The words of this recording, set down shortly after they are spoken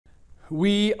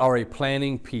We are a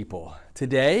planning people.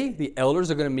 Today, the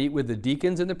elders are going to meet with the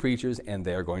deacons and the preachers, and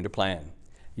they're going to plan.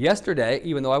 Yesterday,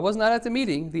 even though I was not at the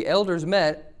meeting, the elders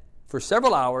met for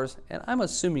several hours, and I'm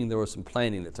assuming there was some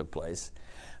planning that took place.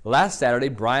 Last Saturday,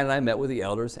 Brian and I met with the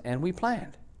elders, and we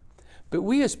planned. But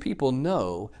we as people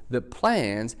know that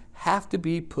plans have to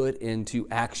be put into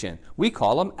action. We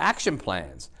call them action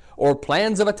plans, or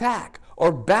plans of attack,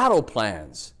 or battle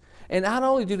plans. And not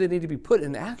only do they need to be put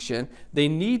in action, they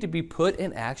need to be put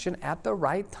in action at the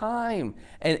right time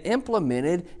and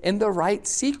implemented in the right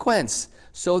sequence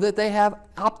so that they have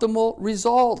optimal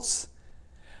results.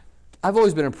 I've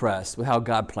always been impressed with how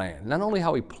God planned. Not only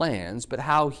how He plans, but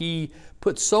how He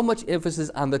puts so much emphasis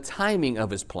on the timing of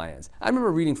His plans. I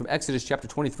remember reading from Exodus chapter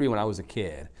 23 when I was a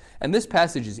kid. And this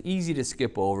passage is easy to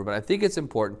skip over, but I think it's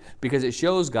important because it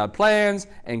shows God plans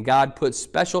and God puts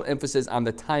special emphasis on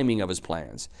the timing of His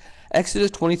plans.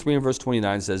 Exodus 23 and verse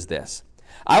 29 says this,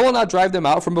 "I will not drive them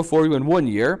out from before you in 1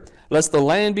 year, lest the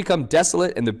land become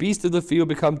desolate and the beasts of the field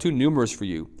become too numerous for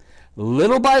you.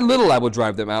 Little by little I will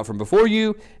drive them out from before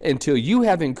you until you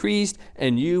have increased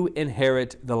and you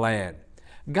inherit the land."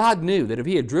 God knew that if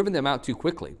He had driven them out too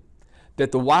quickly,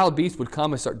 that the wild beasts would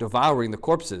come and start devouring the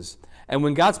corpses. And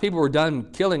when God's people were done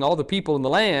killing all the people in the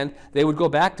land, they would go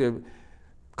back to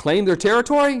claim their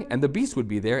territory, and the beasts would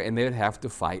be there, and they would have to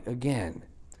fight again.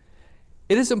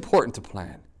 It is important to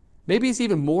plan. Maybe it's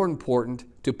even more important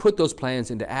to put those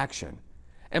plans into action.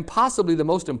 And possibly the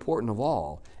most important of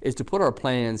all is to put our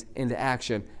plans into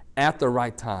action at the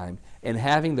right time and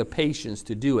having the patience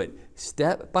to do it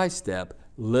step by step,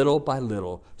 little by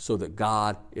little, so that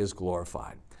God is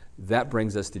glorified. That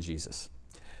brings us to Jesus.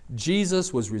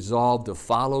 Jesus was resolved to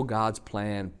follow God's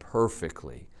plan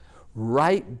perfectly,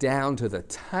 right down to the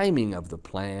timing of the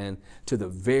plan, to the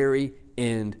very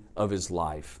end of His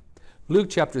life. Luke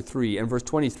chapter 3 and verse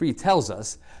 23 tells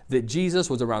us that Jesus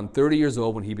was around 30 years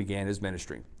old when He began His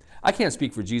ministry. I can't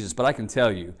speak for Jesus, but I can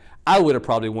tell you, I would have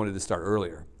probably wanted to start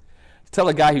earlier. Tell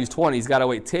a guy who's 20 he's got to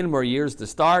wait 10 more years to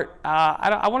start,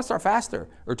 I want to start faster,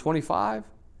 or 25.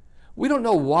 We don't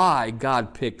know why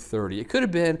God picked 30. It could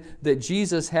have been that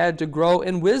Jesus had to grow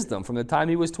in wisdom from the time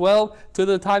He was 12 to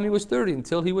the time He was 30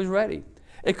 until He was ready.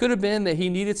 It could have been that He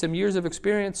needed some years of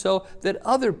experience so that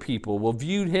other people will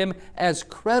view Him as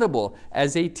credible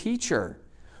as a teacher.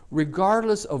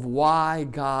 Regardless of why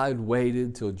God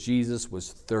waited till Jesus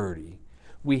was 30,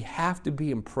 we have to be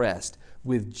impressed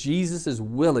with Jesus'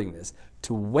 willingness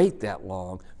to wait that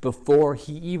long before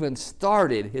He even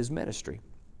started His ministry.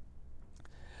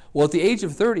 Well, at the age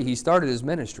of 30, He started His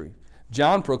ministry.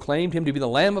 John proclaimed Him to be the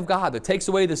Lamb of God that takes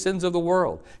away the sins of the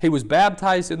world. He was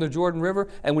baptized in the Jordan River,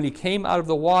 and when He came out of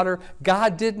the water,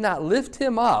 God did not lift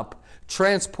Him up,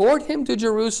 transport Him to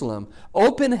Jerusalem,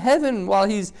 open heaven while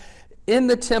He's in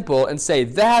the temple and say,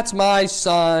 "That's my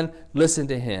Son, listen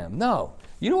to Him." No.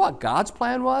 You know what God's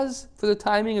plan was for the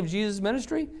timing of Jesus'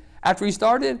 ministry after He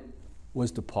started?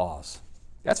 Was to pause.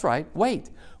 That's right. Wait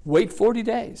 40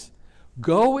 days.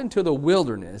 Go into the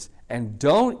wilderness and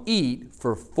don't eat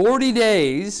for 40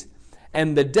 days,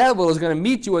 and the devil is going to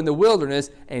meet you in the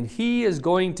wilderness, and he is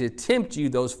going to tempt you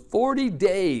those 40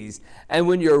 days. And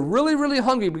when you're really, really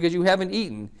hungry because you haven't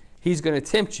eaten, he's going to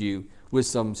tempt you with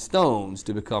some stones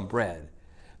to become bread.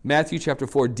 Matthew chapter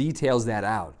 4 details that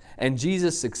out. And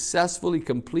Jesus successfully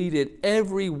completed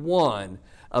every one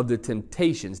of the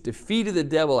temptations, defeated the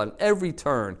devil on every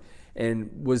turn, and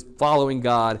was following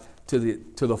God to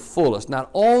the fullest. Not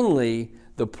only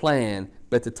the plan,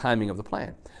 but the timing of the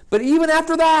plan. But even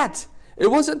after that,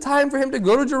 it wasn't time for Him to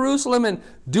go to Jerusalem and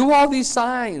do all these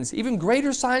signs, even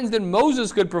greater signs than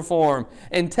Moses could perform,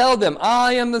 and tell them,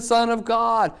 "I am the Son of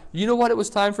God." You know what it was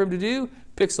time for Him to do?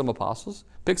 Pick some apostles,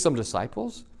 pick some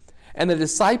disciples. And the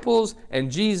disciples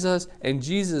and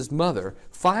Jesus' mother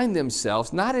find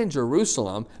themselves not in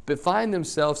Jerusalem, but find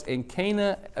themselves in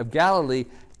Cana of Galilee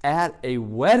at a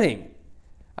wedding.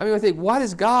 I mean, I think, why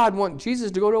does God want Jesus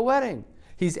to go to a wedding?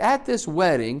 He's at this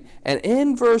wedding, and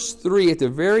in verse 3 at the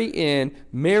very end,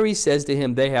 Mary says to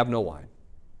Him, "They have no wine."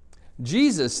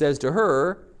 Jesus says to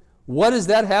her, "What does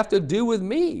that have to do with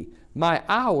me? My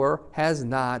hour has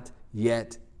not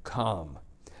yet come."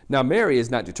 Now, Mary is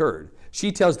not deterred.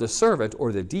 She tells the servant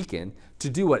or the deacon to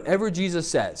do whatever Jesus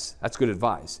says. That's good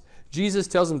advice. Jesus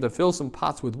tells him to fill some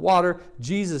pots with water.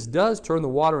 Jesus does turn the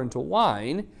water into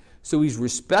wine. So He's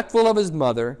respectful of His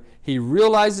mother. He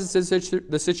realizes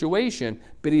the situation,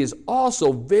 but He is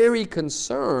also very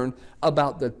concerned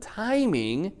about the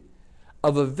timing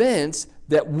of events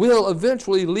that will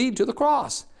eventually lead to the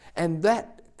cross. And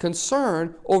that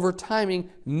concern over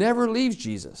timing never leaves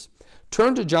Jesus.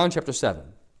 Turn to John chapter 7.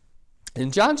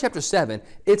 In John chapter 7,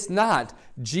 it's not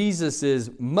Jesus'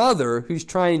 mother who's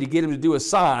trying to get him to do a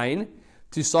sign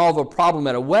to solve a problem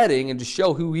at a wedding and to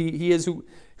show who he is,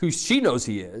 who she knows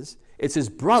he is. It's his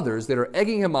brothers that are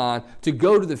egging him on to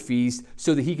go to the feast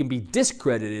so that he can be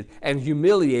discredited and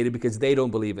humiliated because they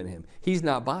don't believe in him. He's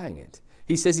not buying it.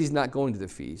 He says he's not going to the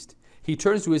feast. He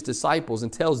turns to his disciples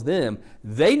and tells them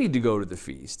they need to go to the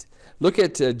feast. Look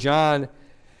at John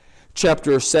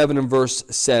chapter 7 and verse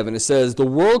 7. It says, "The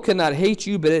world cannot hate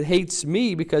you, but it hates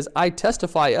me because I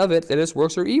testify of it that its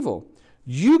works are evil.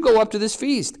 You go up to this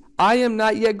feast. I am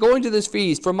not yet going to this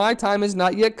feast, for my time has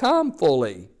not yet come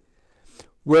fully."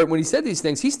 When he said these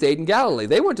things, he stayed in Galilee.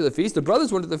 They went to the feast. The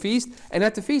brothers went to the feast. And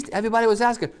at the feast, everybody was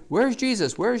asking, "Where's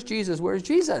Jesus? Where's Jesus? Where's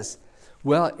Jesus?"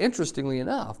 Well, interestingly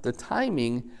enough, the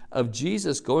timing of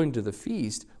Jesus going to the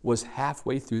feast was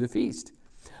halfway through the feast.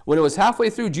 When it was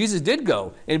halfway through, Jesus did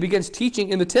go and he begins teaching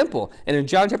in the temple. And in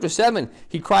John chapter 7,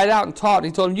 he cried out and taught. And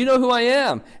he told them, "You know who I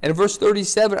am." And in verse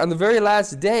 37, on the very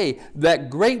last day, that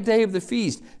great day of the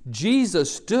feast,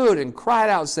 Jesus stood and cried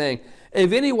out saying,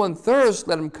 "If anyone thirsts,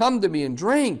 let him come to me and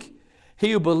drink.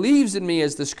 He who believes in me,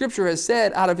 as the scripture has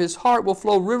said, out of his heart will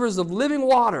flow rivers of living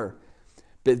water."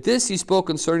 But this he spoke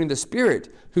concerning the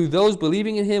Spirit, who those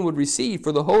believing in him would receive,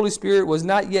 for the Holy Spirit was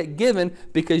not yet given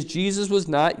because Jesus was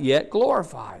not yet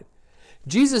glorified.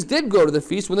 Jesus did go to the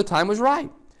feast when the time was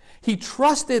right. He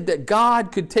trusted that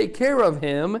God could take care of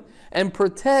him and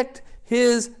protect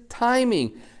his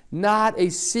timing. Not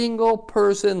a single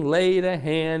person laid a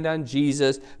hand on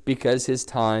Jesus because his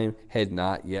time had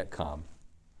not yet come.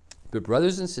 But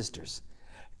brothers and sisters,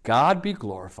 God be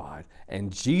glorified and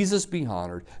Jesus be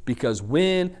honored, because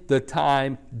when the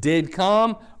time did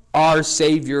come, our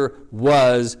Savior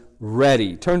was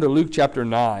ready. Turn to Luke chapter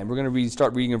 9. We're going to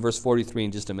start reading in verse 43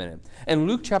 in just a minute. In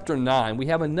Luke chapter 9, we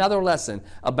have another lesson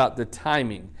about the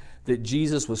timing that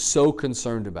Jesus was so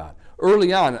concerned about.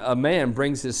 Early on, a man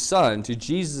brings his son to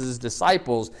Jesus'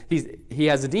 disciples. He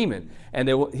has a demon, and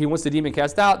he wants the demon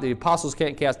cast out. The apostles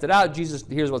can't cast it out. Jesus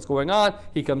hears what's going on.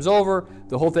 He comes over.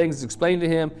 The whole thing is explained to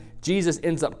him. Jesus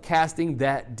ends up casting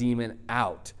that demon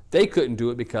out. They couldn't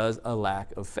do it because of a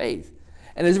lack of faith.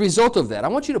 And as a result of that, I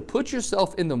want you to put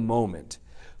yourself in the moment.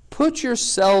 Put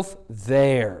yourself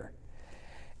there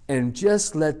and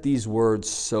just let these words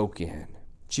soak in.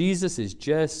 Jesus has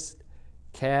just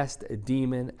cast a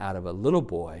demon out of a little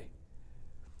boy.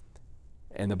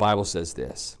 And the Bible says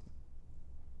this,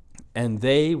 "And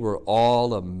they were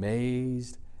all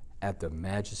amazed at the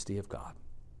majesty of God."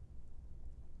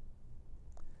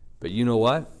 But you know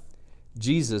what?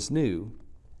 Jesus knew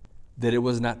that it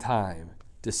was not time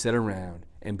to sit around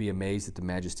and be amazed at the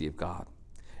majesty of God.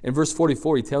 In verse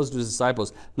 44, he tells his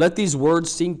disciples, "Let these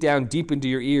words sink down deep into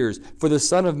your ears, for the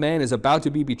Son of Man is about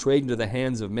to be betrayed into the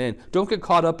hands of men." Don't get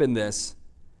caught up in this.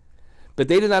 But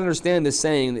they did not understand this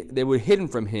saying. They were hidden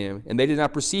from him, and they did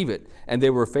not perceive it, and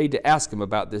they were afraid to ask him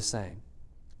about this saying.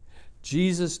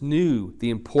 Jesus knew the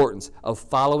importance of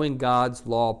following God's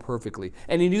law perfectly.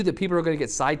 And he knew that people are going to get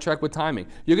sidetracked with timing.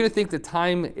 You're going to think the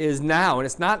time is now, and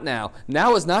it's not now.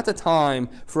 Now is not the time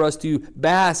for us to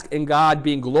bask in God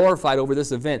being glorified over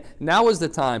this event. Now is the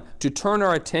time to turn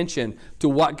our attention to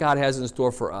what God has in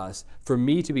store for us, for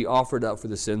me to be offered up for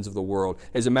the sins of the world.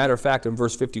 As a matter of fact, in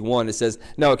verse 51, it says,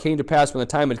 "Now it came to pass when the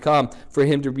time had come for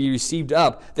him to be received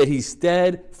up, that he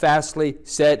steadfastly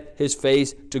set his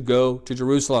face to go to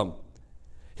Jerusalem."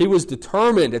 He was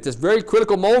determined at this very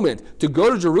critical moment to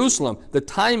go to Jerusalem. The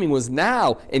timing was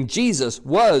now, and Jesus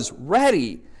was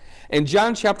ready. In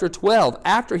John chapter 12,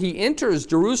 after he enters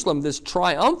Jerusalem, this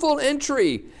triumphal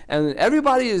entry, and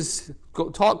everybody is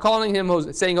calling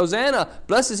him, saying, "Hosanna,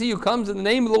 blessed is he who comes in the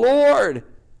name of the Lord."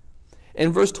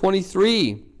 In verse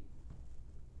 23,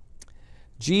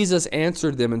 Jesus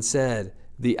answered them and said,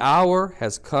 "The hour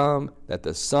has come that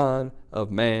the Son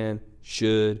of Man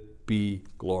should be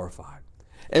glorified."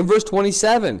 In verse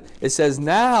 27, it says,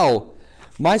 "Now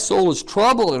my soul is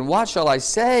troubled, and what shall I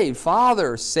say?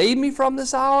 Father, save me from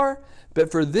this hour? But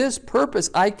for this purpose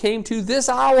I came to this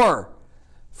hour.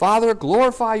 Father,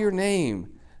 glorify your name."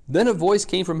 Then a voice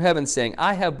came from heaven saying,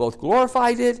 "I have both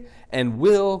glorified it and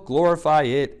will glorify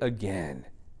it again."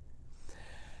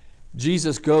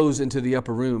 Jesus goes into the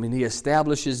upper room and he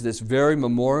establishes this very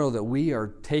memorial that we are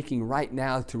taking right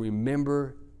now to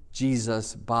remember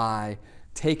Jesus by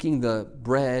taking the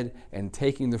bread and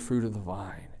taking the fruit of the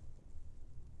vine.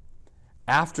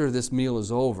 After this meal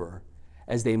is over,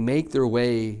 as they make their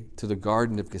way to the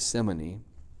Garden of Gethsemane,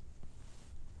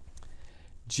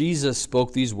 Jesus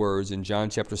spoke these words in John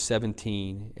chapter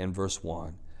 17 and verse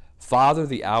 1. "Father,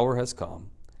 the hour has come.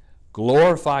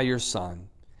 Glorify your Son,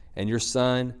 and your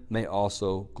Son may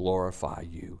also glorify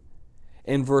you."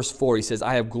 In verse 4, he says,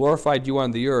 I have glorified you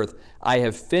on the earth. I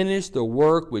have finished the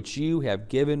work which you have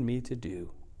given me to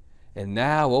do. And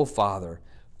now, O Father,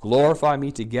 glorify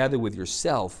me together with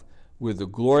yourself with the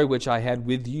glory which I had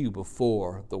with you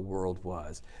before the world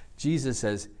was. Jesus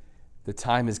says, the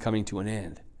time is coming to an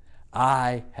end.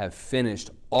 I have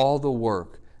finished all the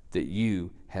work that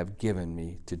you have given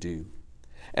me to do.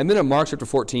 And then in Mark chapter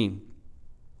 14,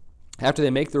 after they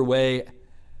make their way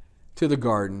to the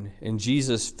garden, and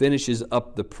Jesus finishes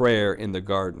up the prayer in the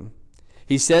garden,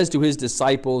 he says to his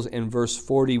disciples in verse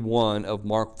 41 of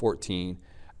Mark 14,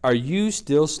 are you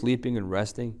still sleeping and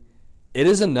resting? It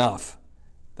is enough.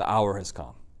 The hour has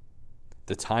come.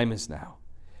 The time is now.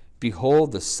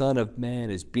 Behold, the Son of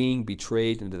Man is being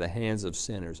betrayed into the hands of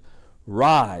sinners.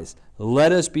 Rise,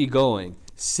 let us be going.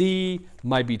 See,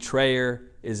 my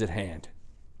betrayer is at hand.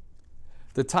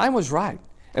 The time was right.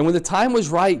 And when the time was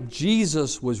right,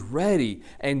 Jesus was ready.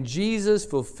 And Jesus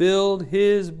fulfilled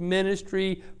his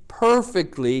ministry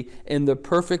perfectly in the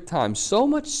perfect time. So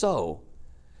much so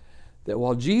that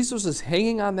while Jesus was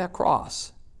hanging on that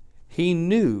cross, he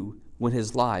knew when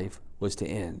his life was to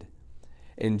end.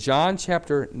 In John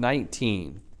chapter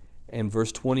 19 and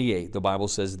verse 28, the Bible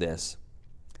says this.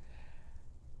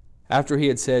 After he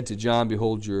had said to John,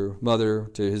 behold your mother,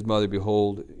 to his mother,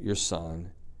 behold your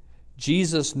son,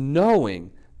 Jesus,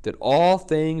 knowing that all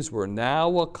things were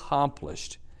now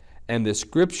accomplished and the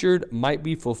scripture might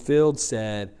be fulfilled,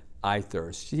 said, I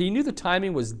thirst. He knew the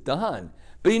timing was done,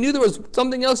 but he knew there was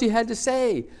something else he had to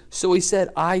say. So he said,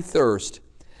 I thirst.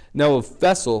 Now a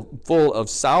vessel full of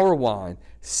sour wine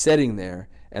setting there,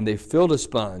 and they filled a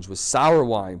sponge with sour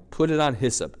wine, put it on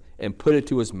hyssop, and put it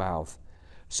to his mouth.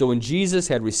 So when Jesus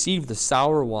had received the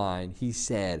sour wine, he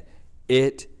said,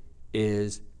 it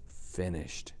is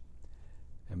finished.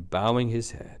 And bowing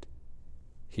his head,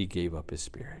 he gave up his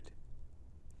spirit.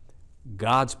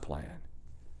 God's plan,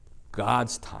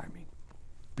 God's timing,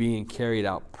 being carried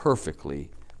out perfectly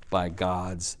by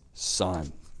God's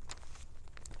Son.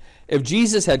 If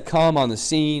Jesus had come on the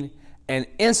scene and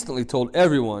instantly told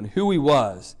everyone who he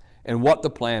was and what the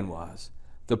plan was,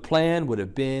 the plan would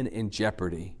have been in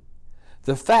jeopardy.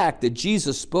 The fact that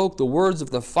Jesus spoke the words of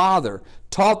the Father,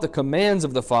 taught the commands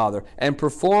of the Father, and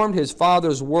performed his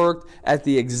Father's work at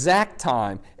the exact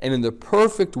time and in the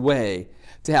perfect way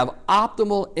to have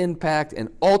optimal impact and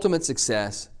ultimate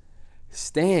success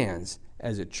stands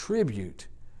as a tribute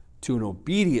to an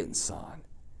obedient Son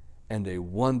and a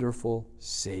wonderful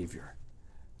Savior.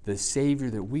 The Savior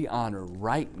that we honor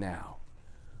right now,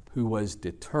 who was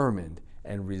determined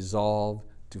and resolved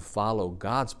to follow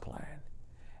God's plan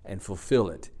and fulfill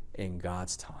it in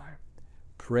God's time.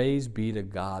 Praise be to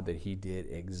God that he did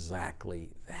exactly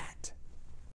that.